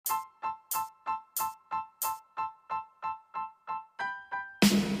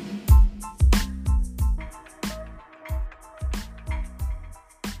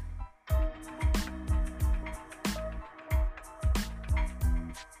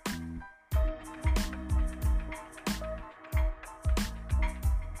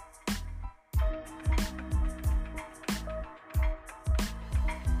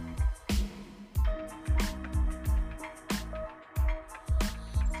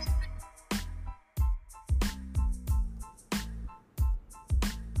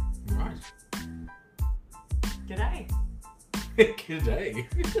G'day. G'day.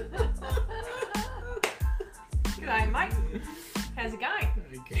 G'day, mate. How's it going?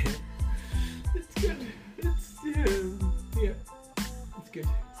 Okay. It's good. It's good.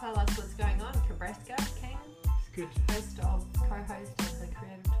 Tell us what's going on, Cabresca King, It's good. co-host of the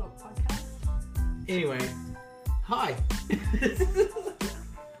Creative Talk podcast. Anyway, hi.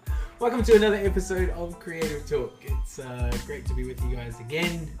 Welcome to another episode of Creative Talk. It's great to be with you guys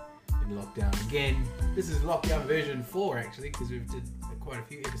again in lockdown again. This is lockdown version 4 actually, because we've did quite a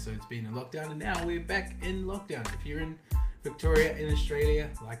few episodes being in lockdown, and now we're back in lockdown. If you're in Victoria, in Australia,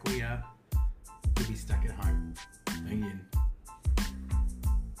 like we are, you'll be stuck at home again.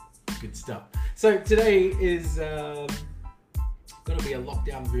 Good stuff. So today is going to be a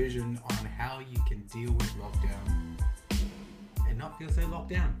lockdown version on how you can deal with lockdown and not feel so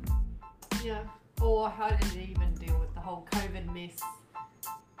locked down. Yeah. Or how did you even deal with the whole COVID mess?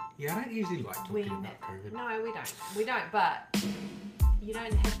 Yeah, I don't usually like talking about COVID. No, we don't. We don't, but you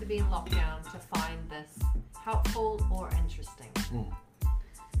don't have to be in lockdown to find this helpful or interesting.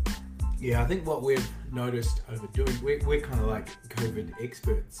 Yeah, I think what we've noticed overdoing, we're kind of like COVID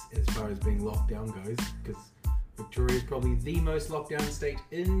experts as far as being locked down goes, because Victoria is probably the most locked down state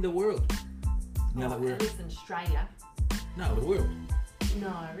in the world. Now that we're at least in Australia. No, the world.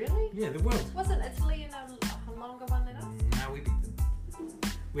 No, really? Yeah, the world. Wasn't Italy in a longer one than us? No, we beat them.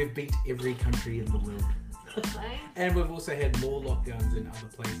 We've beat every country in the world. And we've also had more lockdowns in other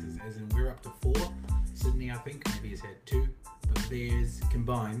places, as in we're up to 4. Sydney, I think, maybe has had 2, but theirs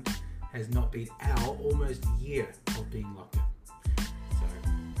combined has not been our almost year of being locked down. So,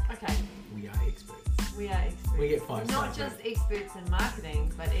 okay, we are experts. we are experts. We get 5 Not stars. just experts in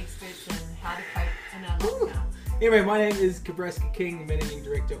marketing, but experts in how to cope in a lockdown. Anyway, my name is Cabresca King, Managing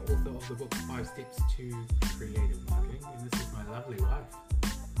Director, author of the book 5 Steps to Creative Marketing, and this is my lovely wife,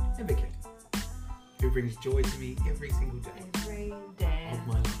 Amber Kate, who brings joy to me every single day Every damn of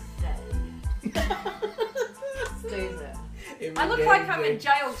my life. day. Snooze it. Every I look damn like I'm day. in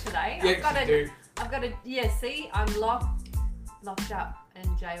jail today. Yeah, you do. I've got a, yeah, see, I'm locked up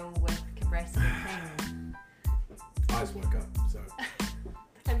in jail with Cabresca King. I just woke up, so.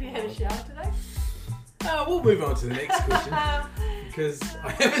 Have you had a shower today? We'll move on to the next question, because I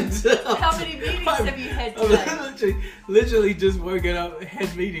haven't. How many meetings have you had today? I've literally just woken up,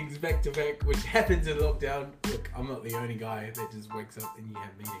 had meetings back to back, which happens in lockdown. Look, I'm not the only guy that just wakes up and you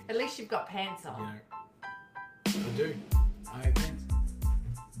have meetings. At least you've got pants on. You know, I do. I have pants.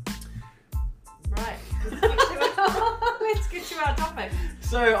 Right. Let's get to our topic.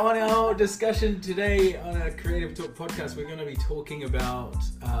 So on our discussion today on a Creative Talk podcast, we're going to be talking about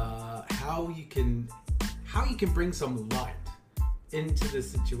how you can bring some light into the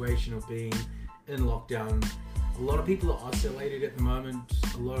situation of being in lockdown. A lot of people are isolated at the moment.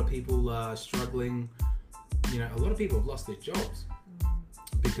 A lot of people are struggling. You know, a lot of people have lost their jobs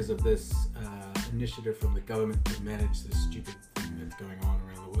because of this initiative from the government to manage this stupid thing that's going on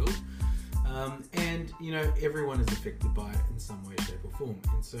around the world. And, you know, everyone is affected by it in some way, shape or form.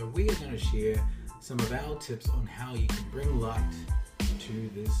 And so we are going to share some of our tips on how you can bring light to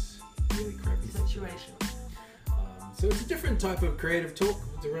this really crappy situation. So it's a different type of creative talk.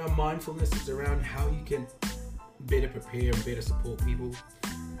 It's around mindfulness. It's around how you can better prepare and better support people.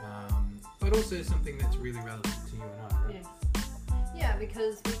 But also something that's really relevant to you and I, right? Yes. Yeah,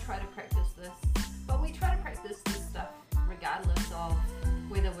 because we try to practice this. But we try to practice this stuff regardless of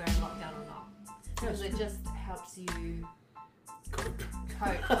whether we're in lockdown or not. Because it just helps you Cope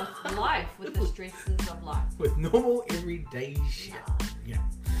with life, with the stresses of life. with normal everyday shit. Yeah.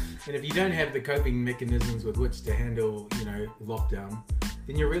 And if you don't have the coping mechanisms with which to handle, you know, lockdown,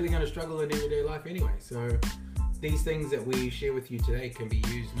 then you're really going to struggle in everyday life anyway. So these things that we share with you today can be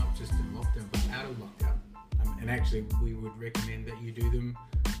used not just in lockdown, but out of lockdown. And actually, we would recommend that you do them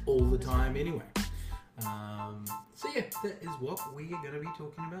all the time anyway. So yeah, that is what we are going to be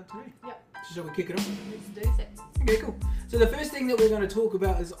talking about today. Yep. So shall we kick it off? Let's do that. Okay, cool. So the first thing that we're going to talk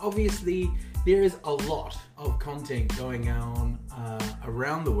about is obviously there is a lot of content going on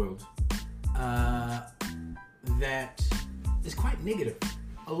around the world that is quite negative.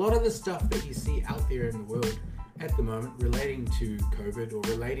 A lot of the stuff that you see out there in the world at the moment relating to COVID or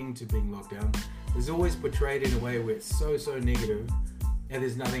relating to being locked down is always portrayed in a way where it's so negative, and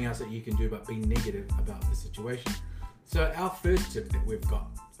there's nothing else that you can do but be negative about the situation. So our first tip that we've got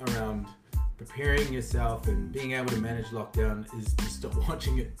around preparing yourself and being able to manage lockdown is to stop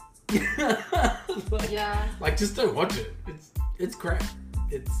watching it. Like just don't watch it. It's crap.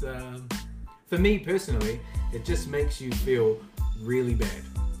 It's for me personally, it just makes you feel really bad.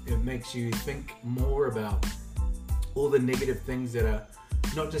 It makes you think more about all the negative things that are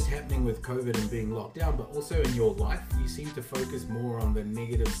not just happening with COVID and being locked down, but also in your life. You seem to focus more on the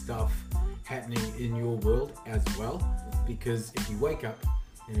negative stuff happening in your world as well. Because if you wake up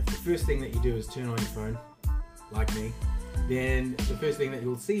and if the first thing that you do is turn on your phone, like me, then the first thing that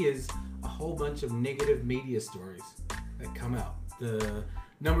you'll see is a whole bunch of negative media stories that come out. The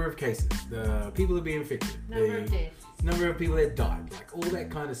number of cases, the people that are being infected, Number of deaths. number of people that died, like all that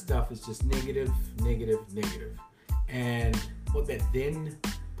kind of stuff is just negative, negative, negative. And what that then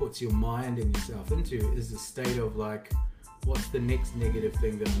puts your mind and yourself into is a state of like, what's the next negative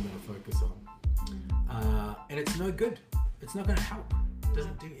thing that I'm going to focus on? And it's no good. It's not going to help. It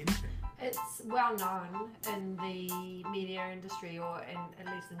doesn't do anything. It's well known in the media industry, or at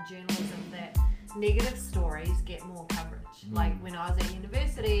least in journalism, that negative stories get more coverage. Like when I was at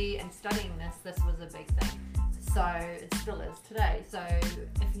university and studying this was a big thing. So it still is today. So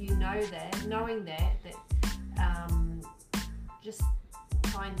if you know that, knowing that just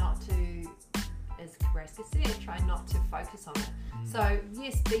try not to, as Karaska said, try not to focus on it. So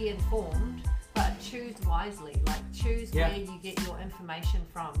yes, be informed, but choose wisely. Like choose where you get your information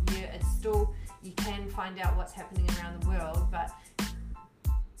from. It's still, you can find out what's happening around the world, but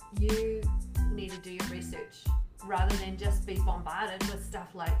you need to do your research rather than just be bombarded with stuff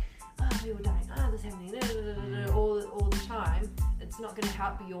like, oh, people dying, oh, this happening, all the time. It's not going to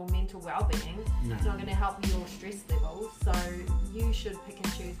help your mental well-being. No. It's not going to help your stress levels. So you should pick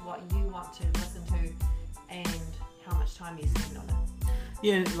and choose what you want to listen to and how much time you spend on it.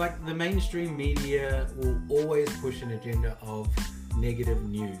 Yeah, like the mainstream media will always push an agenda of negative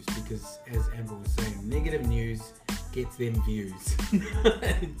news because, as Amber was saying, negative news gets them views.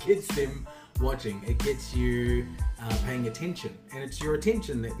 It gets them watching. It gets you paying attention. And it's your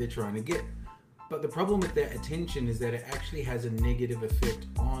attention that they're trying to get. But the problem with that attention is that it actually has a negative effect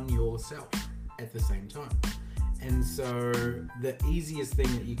on yourself at the same time. And so the easiest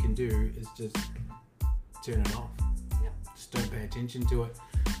thing that you can do is just turn it off. Just don't pay attention to it.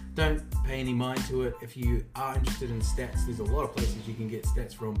 Don't pay any mind to it. If you are interested in stats, there's a lot of places you can get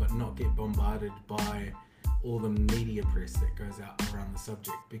stats from, but not get bombarded by all the media press that goes out around the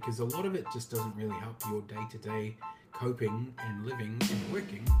subject, because a lot of it just doesn't really help your day-to-day coping and living and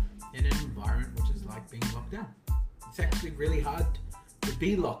working in an environment which is like being locked down. It's actually really hard to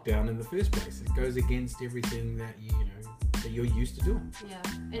be locked down in the first place. It goes against everything that that you're used to doing. Yeah,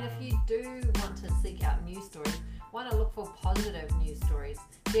 and if you do want to seek out news stories, want to look for positive news stories.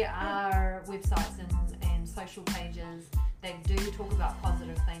 There are websites and social pages that do talk about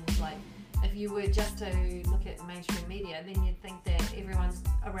positive things. Like if you were just to look at mainstream media, then you'd think that everyone's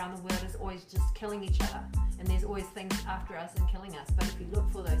around the world is always just killing each other and there's always things after us and killing us. But if you look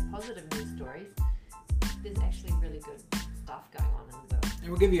for those positive news stories, there's actually really good stuff going on in the world. And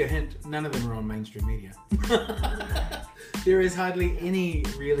we'll give you a hint, none of them are on mainstream media. There is hardly any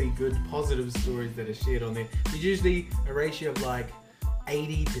really good positive stories that are shared on there. There's usually a ratio of like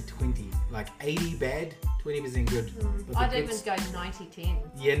 80 to 20. Like 80 bad, 20% good. But I'd even go 90-10.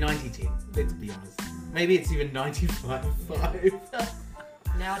 Yeah, 90-10, let's be honest. Maybe it's even 95-5.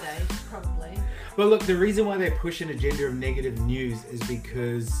 Nowadays, probably. But look, the reason why they push an agenda of negative news is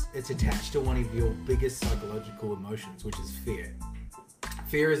because it's attached to one of your biggest psychological emotions, which is fear.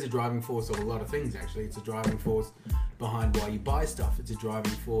 Fear is a driving force of a lot of things, actually. It's a driving force behind why you buy stuff. It's a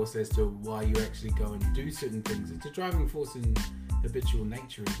driving force as to why you actually go and do certain things. It's a driving force in habitual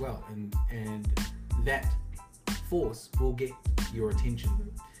nature as well. And that force will get your attention.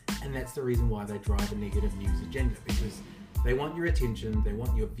 And that's the reason why they drive a negative news agenda, because they want your attention, they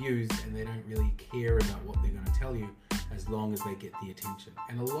want your views, and they don't really care about what they're going to tell you as long as they get the attention.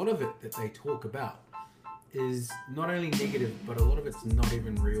 And a lot of it that they talk about is not only negative, but a lot of it's not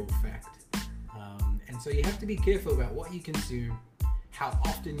even real fact. And so you have to be careful about what you consume, how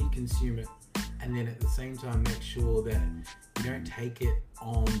often you consume it, and then at the same time make sure that you don't take it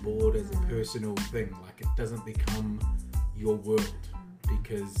on board as a personal thing. Like it doesn't become your world,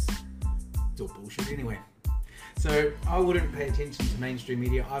 because it's all bullshit anyway. So I wouldn't pay attention to mainstream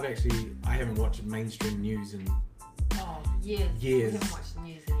media. I haven't watched mainstream news in years. Years. We haven't watched the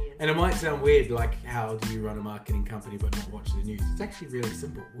news in years. And it might sound weird, like how do you run a marketing company but not watch the news? It's actually really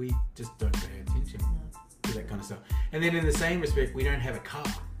simple. We just don't pay attention to that kind of stuff. And then in the same respect, we don't have a car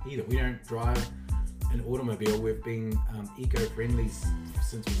either. We don't drive an automobile. We've been eco-friendly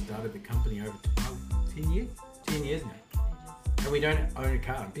since we started the company over 10 years? 10 years now. And we don't own a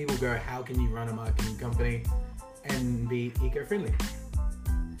car. And people go, how can you run a marketing company and be eco-friendly?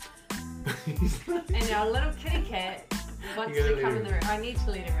 And our little kitty cat wants to come in the room. I need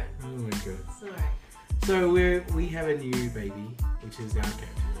to let her in. Oh my god. Sorry. So we have a new baby, which is our cat.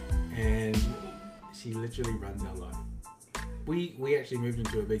 And she literally runs our life. we actually moved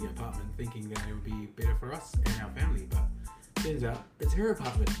into a bigger apartment thinking that it would be better for us and our family, but turns out it's her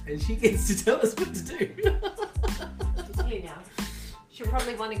apartment and she gets to tell us what to do. You know, she'll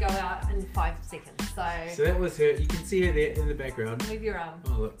probably want to go out in 5 seconds. So that was her. You can see her there in the background. Move your arm.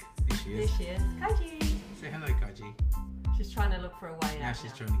 Oh look, there she is. There she is. Kaji. Say hello, Kaji. She's trying to look for a way out. Now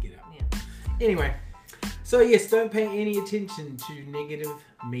she's trying to get out. Yeah. Anyway, so yes, don't pay any attention to negative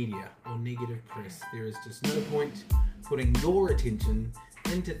media or negative press. There is just no point putting your attention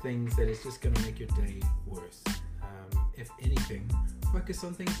into things that is just going to make your day worse. If anything, focus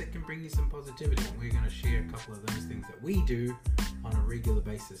on things that can bring you some positivity. And we're going to share a couple of those things that we do on a regular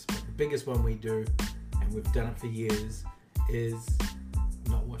basis. But the biggest one we do, and we've done it for years, is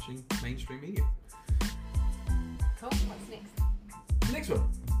not watching mainstream media. Cool. What's next? Next one.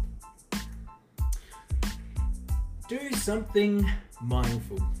 Do something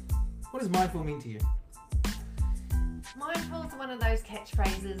mindful. What does mindful mean to you? Mindful is one of those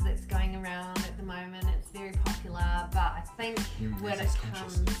catchphrases that's going around at the moment. It's very popular, but I think what it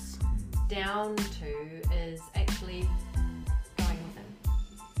comes down to is actually going within.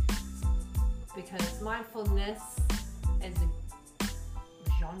 Because mindfulness as a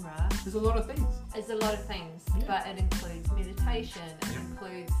genre There's a lot of things. Yeah. But it includes meditation, it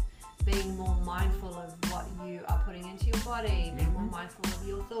includes being more mindful of what you are putting into your body, being more mindful of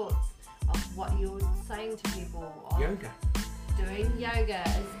your thoughts, of what you're saying to people, of Yoga. doing yoga.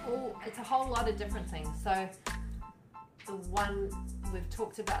 It's a whole lot of different things. So the one, we've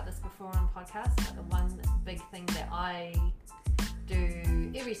talked about this before on podcasts, but the one big thing that I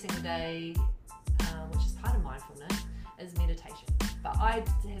do every single day, which is part of mindfulness, is meditation. But I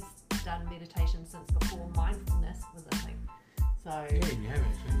have done meditation since before mindfulness was a thing. So Yeah, you have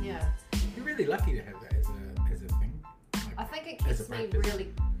actually. yeah, You're really lucky to have that as a thing. Like, I think it as keeps a me practice.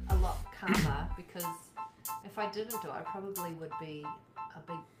 really a lot calmer because if I didn't do it, I probably would be a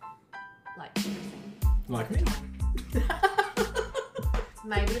big, like, stressing. Like me.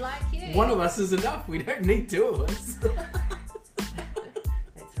 Maybe like you. One of us is enough. We don't need two of us.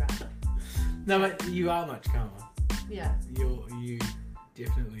 That's right. No, but you are much calmer. Yeah. You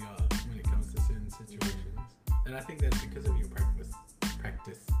definitely are when it comes to certain situations. And I think that's because of your practice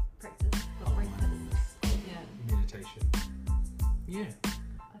Practice. of mindfulness, of Yeah. meditation. Yeah.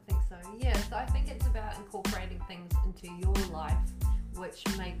 I think so. Yeah. So I think it's about incorporating things into your life which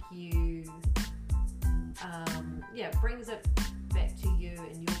make you, brings it back to you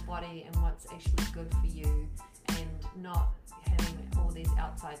and your body and what's actually good for you, and not having all these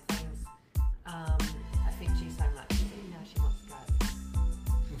outside things affect you so much. Now she wants to go.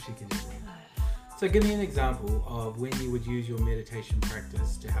 Well, she can just wait. So give me an example of when you would use your meditation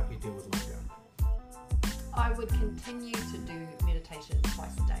practice to help you deal with lockdown. I would continue to do meditation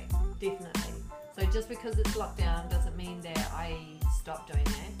twice a day, definitely. So just because it's lockdown doesn't mean that I stop doing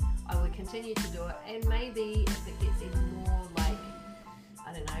that. I would continue to do it, and maybe if it gets even more like,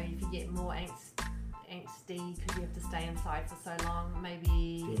 I don't know, if you get more angsty because you have to stay inside for so long,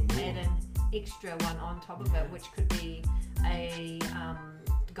 maybe add an extra one on top of it, which could be a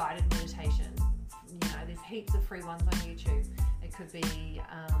guided meditation. You know, there's heaps of free ones on YouTube. It could be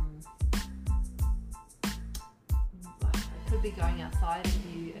going outside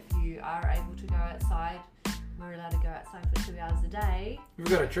if you are able to go outside. We're allowed to go outside for 2 hours a day. We've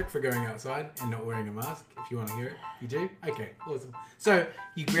got a trick for going outside and not wearing a mask, if you want to hear it. You do? Okay, awesome. So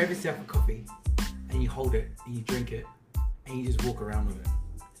you grab yourself a coffee and you hold it and you drink it and you just walk around with it.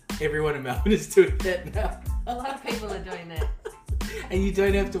 Everyone in Melbourne is doing that now. A lot of people are doing that. And you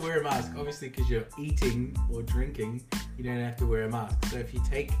don't have to wear a mask, obviously, because you're eating or drinking. You don't have to wear a mask. So if you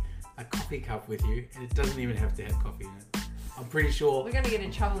take a coffee cup with you, and it doesn't even have to have coffee in it. I'm pretty sure. We're going to get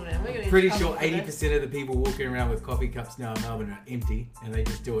in trouble now. Pretty sure 80% of the people walking around with coffee cups now in Melbourne are empty, and they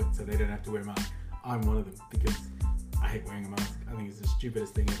just do it so they don't have to wear a mask. I'm one of them because I hate wearing a mask. I think it's the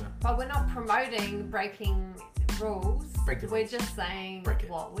stupidest thing ever. But we're not promoting breaking rules. Break the We're rules. just saying Break it.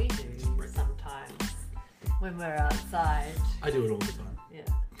 what we do Just break it. sometimes when we're outside. I do it all the time. Yeah.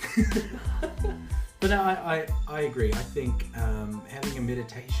 But no, I agree. I think having a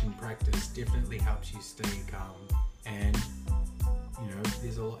meditation practice definitely helps you stay calm. And, you know,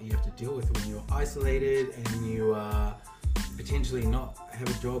 there's a lot you have to deal with when you're isolated and you potentially not have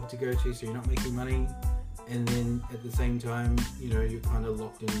a job to go to, so you're not making money. And then at the same time, you know, you're kind of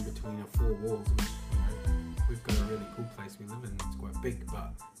locked in between four walls, which, you know, we've got a really cool place we live in. It's quite big,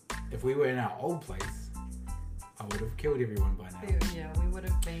 but if we were in our old place, I would have killed everyone by now. Yeah, we would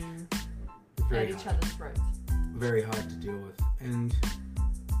have been Very at each hard. other's throats. Very hard to deal with. And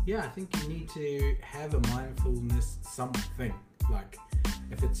yeah, I think you need to have a mindfulness something. Like,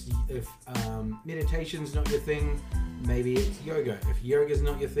 If meditation's not your thing, maybe it's yoga. If yoga's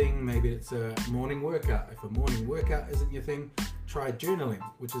not your thing, maybe it's a morning workout. If a morning workout isn't your thing, try journaling,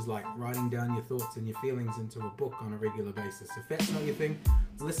 which is like writing down your thoughts and your feelings into a book on a regular basis. If that's not your thing,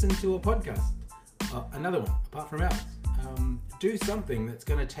 listen to a podcast. Another one, apart from ours. Do something that's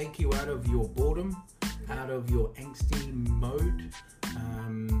going to take you out of your boredom, out of your angsty mode,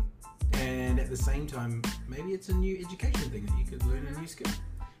 and at the same time, maybe it's a new education thing that you could learn a new skill.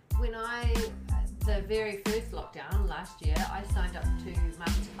 When the very first lockdown last year, I signed up to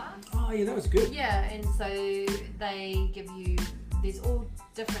masterclass. Oh yeah, that was good. Yeah, and so they give you, there's all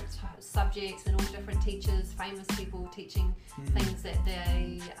different subjects and all different teachers, famous people teaching things that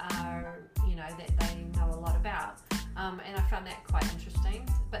they are, that they know a lot about. And I found that quite interesting.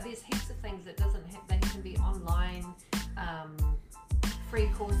 But there's heaps of things that they can be online, free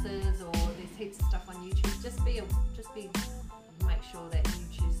courses, or there's heaps of stuff on YouTube. Just make sure that you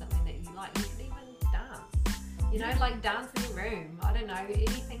choose something that you like. You can even dance. Like dance in your room. I don't know,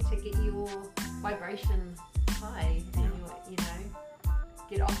 anything to get your vibration high and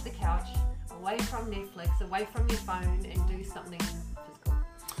get off the couch, away from Netflix, away from your phone, and do something physical.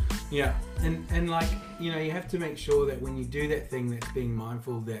 Yeah, and you have to make sure that when you do that thing, that's being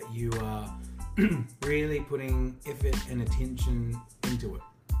mindful that you are really putting effort and attention into it.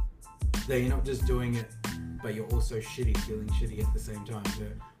 That you're not just doing it, but you're also feeling shitty at the same time. So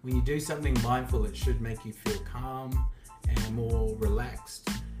when you do something mindful, it should make you feel calm and more relaxed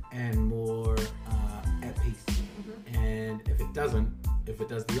and more at peace. And if it does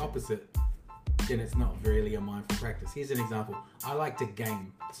the opposite, then it's not really a mindful practice. Here's an example. I like to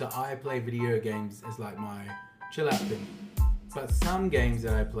game. So I play video games as like my chill out thing. But some games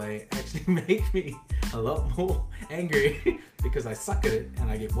that I play actually make me a lot more angry because I suck at it and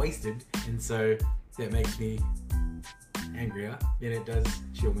I get wasted. And so that makes me angrier than it does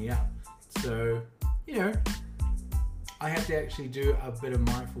chill me out. So, I have to actually do a bit of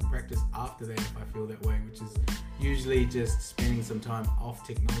mindful practice after that if I feel that way, which is usually just spending some time off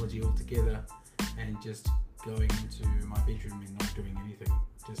technology altogether and just going into my bedroom and not doing anything,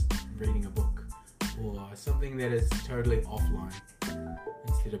 just reading a book or something that is totally offline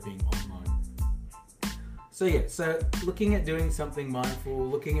instead of being online. So looking at doing something mindful,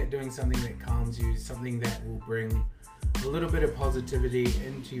 looking at doing something that calms you, something that will bring a little bit of positivity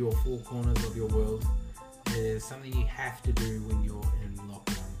into your four corners of your world is something you have to do when you're in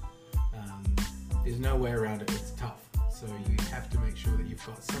lockdown. There's no way around it, it's tough. So you have to make sure that you've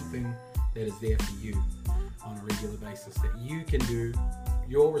got something that is there for you on a regular basis that you can do,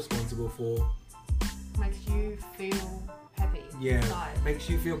 you're responsible for. Makes you feel happy. Yeah, inside. Makes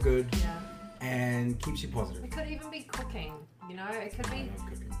you feel good. Yeah. And keeps you positive. It could even be cooking, it could be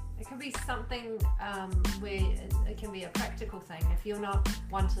cooking. It could be something where it can be a practical thing. If you're not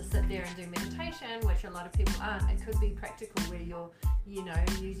one to sit there and do meditation, which a lot of people aren't, it could be practical where you're,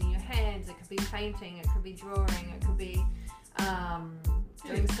 using your hands. It could be painting. It could be drawing. It could be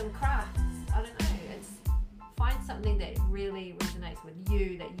doing some crafts. I don't know. Find something that really resonates with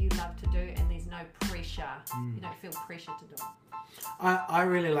you, that you love to do, and there's no pressure. You don't feel pressure to do it. I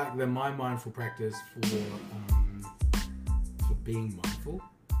really like my mindful practice for being mindful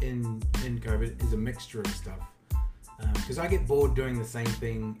in COVID is a mixture of stuff. Because I get bored doing the same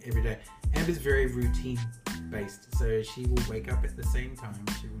thing every day. Amber's very routine based, so she will wake up at the same time.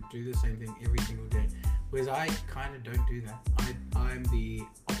 She will do the same thing every single day. Whereas I kind of don't do that. I'm the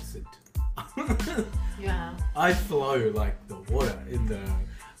opposite. Yeah. I flow like the water in the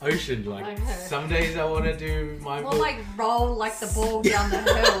ocean. Some days I want to do mindful. More like roll like the ball down the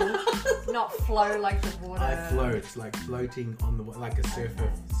hill, not flow like the water. I flow. It's like floating on the water, like a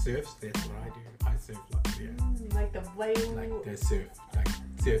surfer surfs. That's what I do. I surf like the whale. Like the surf, like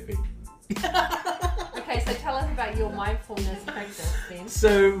surfing. Okay, so tell us about your mindfulness practice then.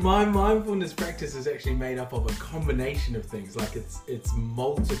 So my mindfulness practice is actually made up of a combination of things. Like it's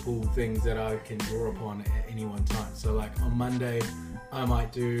multiple things that I can draw upon at any one time. So like on Monday, I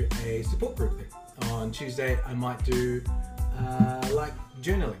might do a support group thing. On Tuesday, I might do like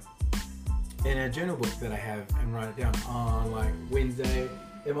journaling in a journal book that I have and write it down. On like Wednesday,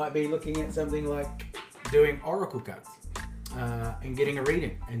 it might be looking at something like doing oracle cards and getting a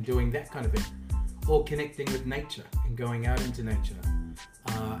reading and doing that kind of thing. Or connecting with nature and going out into nature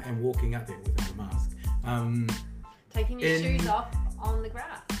and walking out there without a mask. Taking your shoes off on the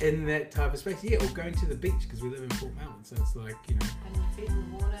grass. In that type of space, yeah, or going to the beach because we live in Port Melbourne, so it's like, and feet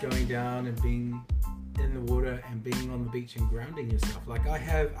in the water. Going down and being in the water and being on the beach and grounding yourself. Like I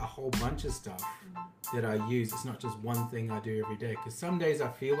have a whole bunch of stuff that I use. It's not just one thing I do every day because some days I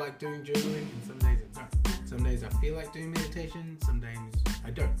feel like doing journaling and some days I don't. Some days I feel like doing meditation, some days I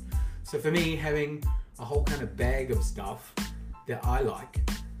I don't. So for me, having a whole kind of bag of stuff that I like,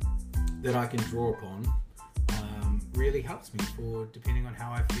 that I can draw upon, really helps me for depending on how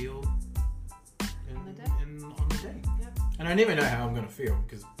I feel On the day. on the day. Yep. And I never know how I'm going to feel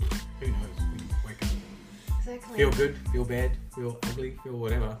because who knows when you wake up. Exactly. Feel good, feel bad, feel ugly, feel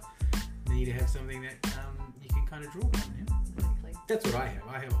whatever. You need to have something that you can kind of draw on. Yeah? Exactly. That's what I have.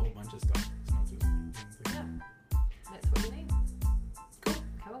 I have a whole bunch of stuff. It's not just one thing. Yeah. That's what you need. Cool.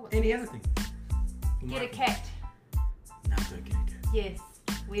 Cool. Any other thing? Get a cat. No, don't get a cat. Yes.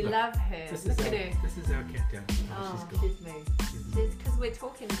 We Look, love her. This Look is at our, her. This is our cat down. Oh, She's gone. she's moved. She's Because we're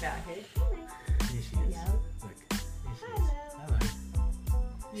talking about her. There she is. Hello. Look, there she is. Hello.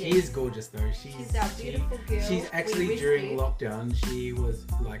 Hello. She Yes. is gorgeous though. She's our beautiful girl. She's actually We during rescued. lockdown. She was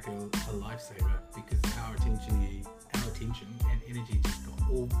like a lifesaver because our attention and energy just got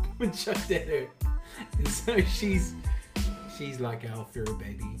all chucked at her, and so she's like our fur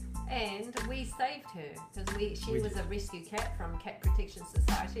baby. And we saved her because she We was did. a rescue cat from Cat Protection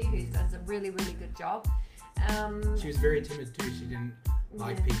Society who does a really, really good job. She was very timid too. She didn't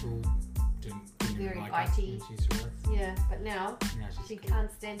like Yeah. people. Didn't Very like us bitey. when she saw us. Yeah, but now Now she's she cool.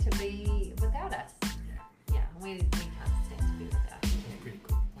 can't stand to be without us. Yeah, Yeah, we can't stand to be without her. she's pretty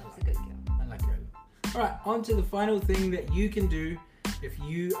cool. I She's like a good girl. I like her. All right, on to the final thing that you can do if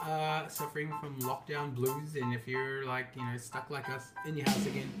you are suffering from lockdown blues and if you're stuck like us in your house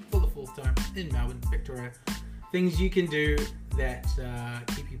again for the fourth time in Melbourne, Victoria. Things you can do that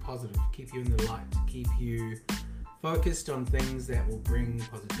keep you positive, keep you in the light, keep you focused on things that will bring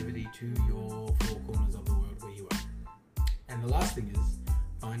positivity to your four corners of the world where you are. And the last thing is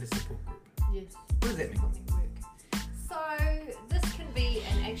find a support group. Yes. What does that mean? Support network. So this can be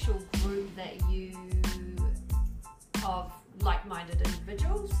an actual group that of like-minded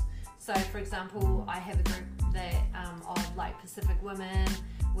individuals. So for example, I have a group that of like Pacific women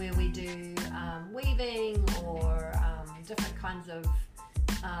where we do weaving or different kinds of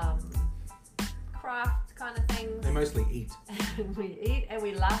craft kind of things. They mostly eat. We eat and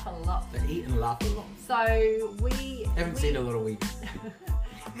we laugh a lot. They eat and laugh a lot. So we Haven't seen a lot of weeks.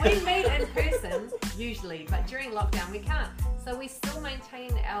 we meet in person usually, but during lockdown we can't. So we still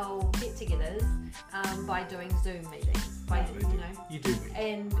maintain our get-togethers by doing Zoom meetings. You do.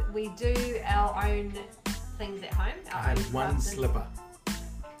 And we do our own things at home. I had one slipper.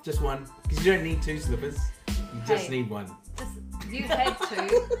 Just one. Because you don't need two slippers. You just need one. You had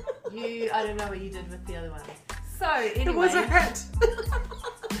two. I don't know what you did with the other one. So anyway. It was a hat.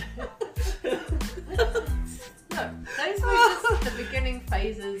 Look, those were just the beginning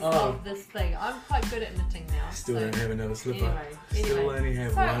phases Oh. of this thing. I'm quite good at knitting now. Still so don't have another slipper. Anyway, Still only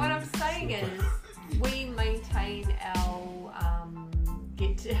have so one. what I'm saying slipper. is, we maintain our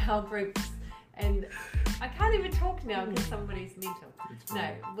our groups, and I can't even talk now because somebody's mental. It's No,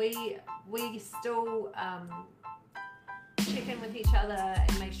 fine. we still check in with each other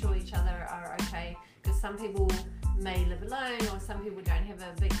and make sure each other are okay, because some people may live alone or some people don't have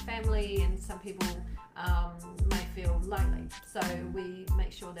a big family and some people may feel lonely. So we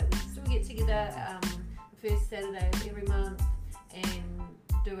make sure that we still get together the first Saturday of every month and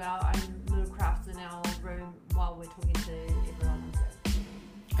do our own little crafts in our room while we're talking to everyone on Zoom.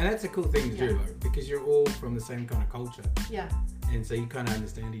 And that's a cool thing to do, though, because you're all from the same kind of culture. Yeah, And so you kind of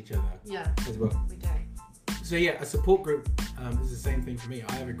understand each other yeah, as well. we do. So yeah, a support group is the same thing for me.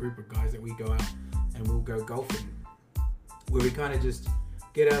 I have a group of guys that we go out and we'll go golfing, where we kind of just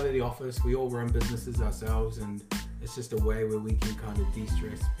get out of the office. We all run businesses ourselves, and it's just a way where we can kind of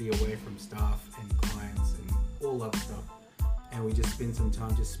de-stress, be away from staff and clients and all other stuff. And we just spend some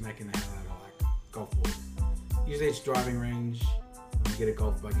time just smacking the hell out of like golf balls. Usually it's driving range. We get a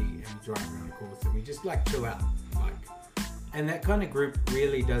golf buggy and we drive around the course and we just like chill out. And that kind of group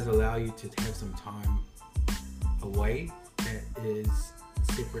really does allow you to have some time away that is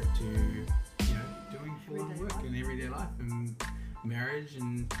separate to, doing full-on Everyday work life. and everyday life and marriage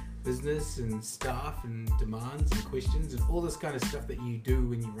and business and staff and demands and questions and all this kind of stuff that you do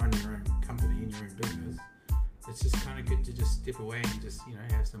when you run your own company and your own business. It's just kind of good to just step away and just,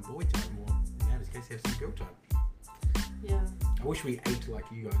 have some boy time, or in this case, have some girl time. Yeah, I wish we ate like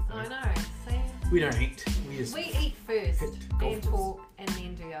you guys, though. I know. See? We don't eat. We just We eat first hit golf and balls. talk and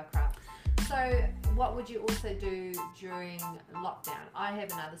then do our craft. So what would you also do during lockdown? I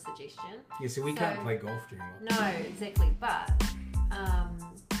have another suggestion. Yeah, so we can't play golf during lockdown. No, exactly. But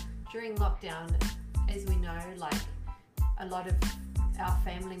during lockdown, as we know, like a lot of our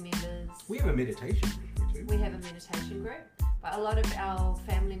family members, We have a meditation group too. we have a meditation group, but a lot of our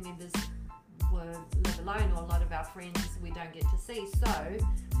family members live alone, or a lot of our friends we don't get to see. So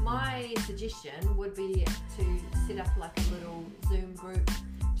my suggestion would be to set up like a little Zoom group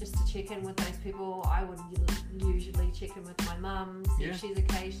check in with those people. I would usually check in with my mum, see if she's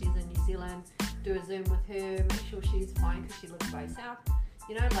okay. She's in New Zealand. Do a Zoom with her, make sure she's fine because she lives by herself.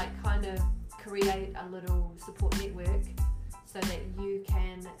 You know, like kind of create a little support network so that you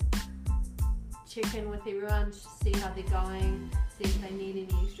can check in with everyone, see how they're going, see if they need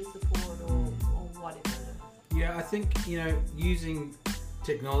any extra support or whatever it is. Yeah, I think, you know, using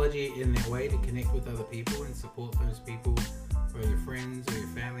technology in that way to connect with other people and support those people, or your friends or your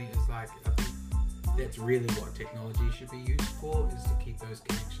family, is like, I think that's really what technology should be used for, is to keep those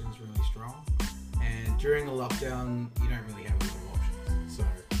connections really strong. And during a lockdown, you don't really have a lot of options. So,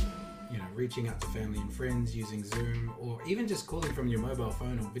 you know, reaching out to family and friends using Zoom, or even just calling from your mobile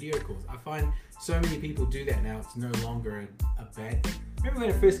phone or video calls. I find so many people do that now. It's no longer a bad thing. Remember when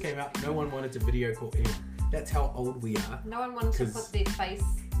it first came out, no one wanted to video call anyone. That's how old we are. No one wanted to put their face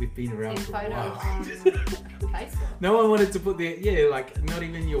we've been around in for a while. on Facebook. No one wanted to put their, like, not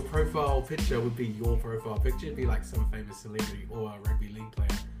even your profile picture would be your profile picture. It'd be like some famous celebrity or a rugby league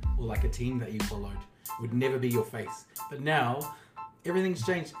player or like a team that you followed. It would never be your face. But now, everything's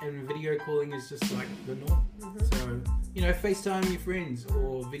changed and video calling is just like the norm. So, you know, FaceTime your friends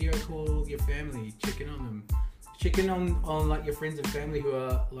or video call your family, check in on them. Check in on like your friends and family who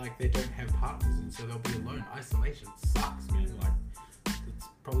are like, they don't have partners and so they'll be alone. Isolation sucks, man. Like, it's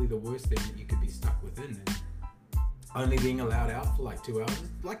probably the worst thing that you could be stuck within. And only being allowed out for like 2 hours,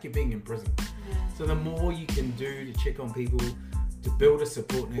 it's like you're being in prison. So the more you can do to check on people, to build a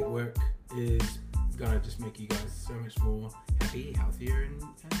support network, is gonna just make you guys so much more happy, healthier,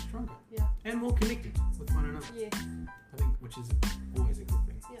 and stronger. Yeah. And more connected with one another. Yeah. I think, which is always a good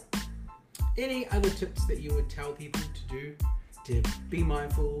thing. Yeah. Any other tips that you would tell people to do to be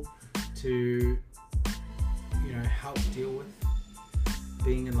mindful, to, you know, help deal with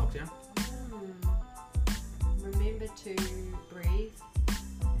being in lockdown? Remember to breathe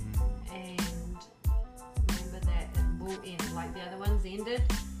and remember that it will end. Like the other ones ended,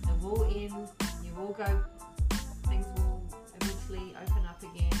 it will end. You will go. Things will eventually open up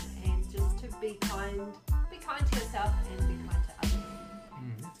again, and just to be kind to yourself and be kind to others.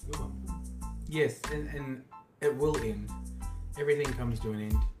 That's a good one. Yes, and it will end. Everything comes to an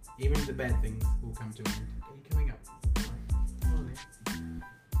end. Even the bad things will come to an end. Are you coming up? Oh, there.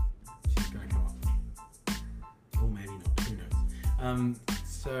 She's going to come up. Or maybe not. Who knows?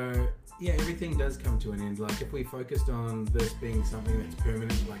 So, yeah, everything does come to an end. Like, if we focused on this being something that's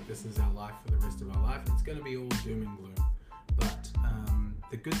permanent, like this is our life for the rest of our life, it's going to be all doom and gloom. But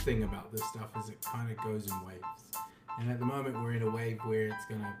the good thing about this stuff is it kind of goes in waves. And at the moment, we're in a wave where it's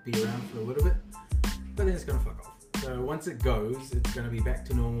going to be around for a little bit, but then it's going to fuck off. So once it goes, it's going to be back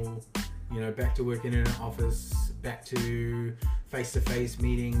to normal, you know, back to working in an office, back to face-to-face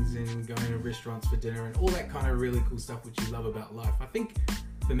meetings and going to restaurants for dinner and all that kind of really cool stuff which you love about life. I think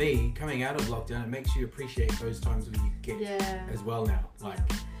for me, coming out of lockdown, it makes you appreciate those times when you get as well now. Like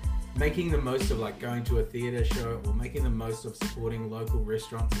making the most of like going to a theatre show or making the most of supporting local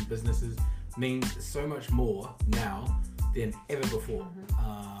restaurants and businesses means so much more now than ever before.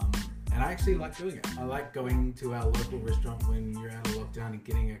 And I actually like doing it. I like going to our local restaurant when you're out of lockdown and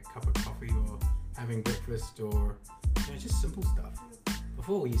getting a cup of coffee or having breakfast or, you know, just simple stuff.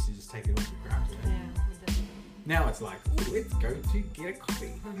 Before we used to just take it off the ground. You know? Yeah, we did. Now it's like, oh, let's go to get a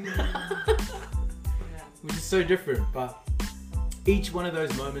coffee. Which is so different, but each one of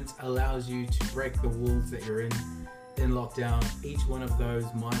those moments allows you to break the walls that you're in lockdown. Each one of those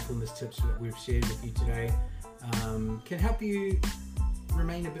mindfulness tips that we've shared with you today can help you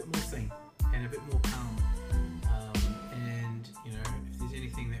remain a bit more sane and a bit more calm. And, you know, if there's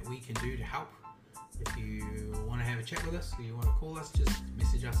anything that we can do to help, if you want to have a chat with us or you want to call us, just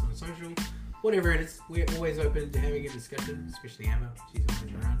message us on social. Whatever it is, we're always open to having a discussion, especially Amber. She's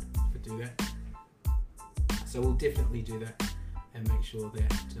always around to do that. So we'll definitely do that and make sure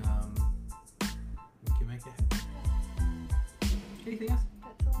that we can make it happen. Anything else?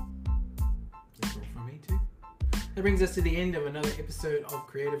 That's all. That's all from me too. That brings us to the end of another episode of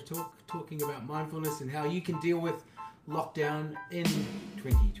Creative Talk, talking about mindfulness and how you can deal with lockdown in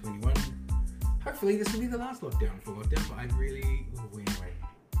 2021. Hopefully this will be the last lockdown for lockdown, but I really... anyway.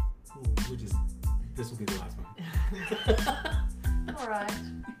 This will be the last one. Alright.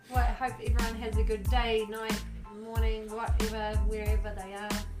 Well, I hope everyone has a good day, night, morning, whatever, wherever they are.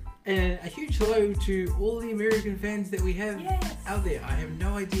 And a huge hello to all the American fans that we have out there. I have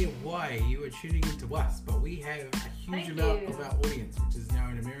no idea why you are tuning into us, but we have a huge amount of our audience, which is now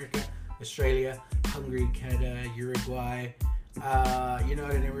in America, Australia, Hungary, Canada, Uruguay,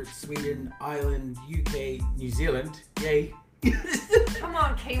 United Emirates, Sweden, Ireland, UK, New Zealand. Yay, Come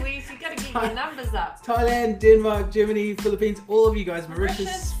on, Kiwis, you got to get your numbers up. Thailand, Denmark, Germany, Philippines, all of you guys,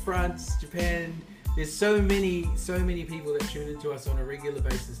 Mauritius, France, Japan. There's so many people that tune into us on a regular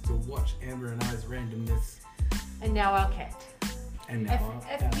basis to watch Amber and I's randomness. And now our cat. And now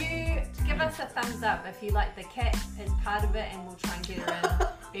if you give us a thumbs up if you like the cat as part of it, and we'll try and get her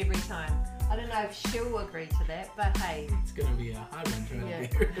in every time. I don't know if she'll agree to that, but hey. It's going to be a hard one trying to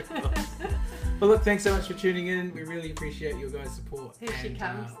get her. Well, look, thanks so much for tuning in. We really appreciate your guys' support. Here she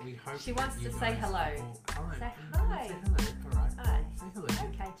comes. We hope she wants you to say hello. Hello. Say hi. Say hello. All right. Hi. Say hello.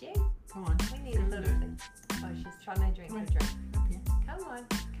 Okay, Jen. Come on. We need a little thing. Oh, she's trying to drink her drink. Okay. Come on.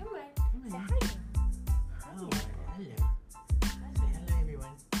 Come on. Say hi. Oh, hello. Say hello,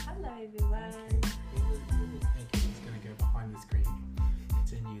 everyone. Hello, everyone. Okay, he's going to go behind the screen.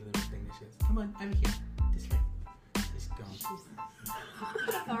 It's a new little thing that she has. Come on, over here. This way. She's gone.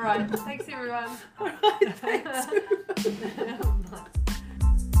 All right. Thanks, everyone. All right, thanks.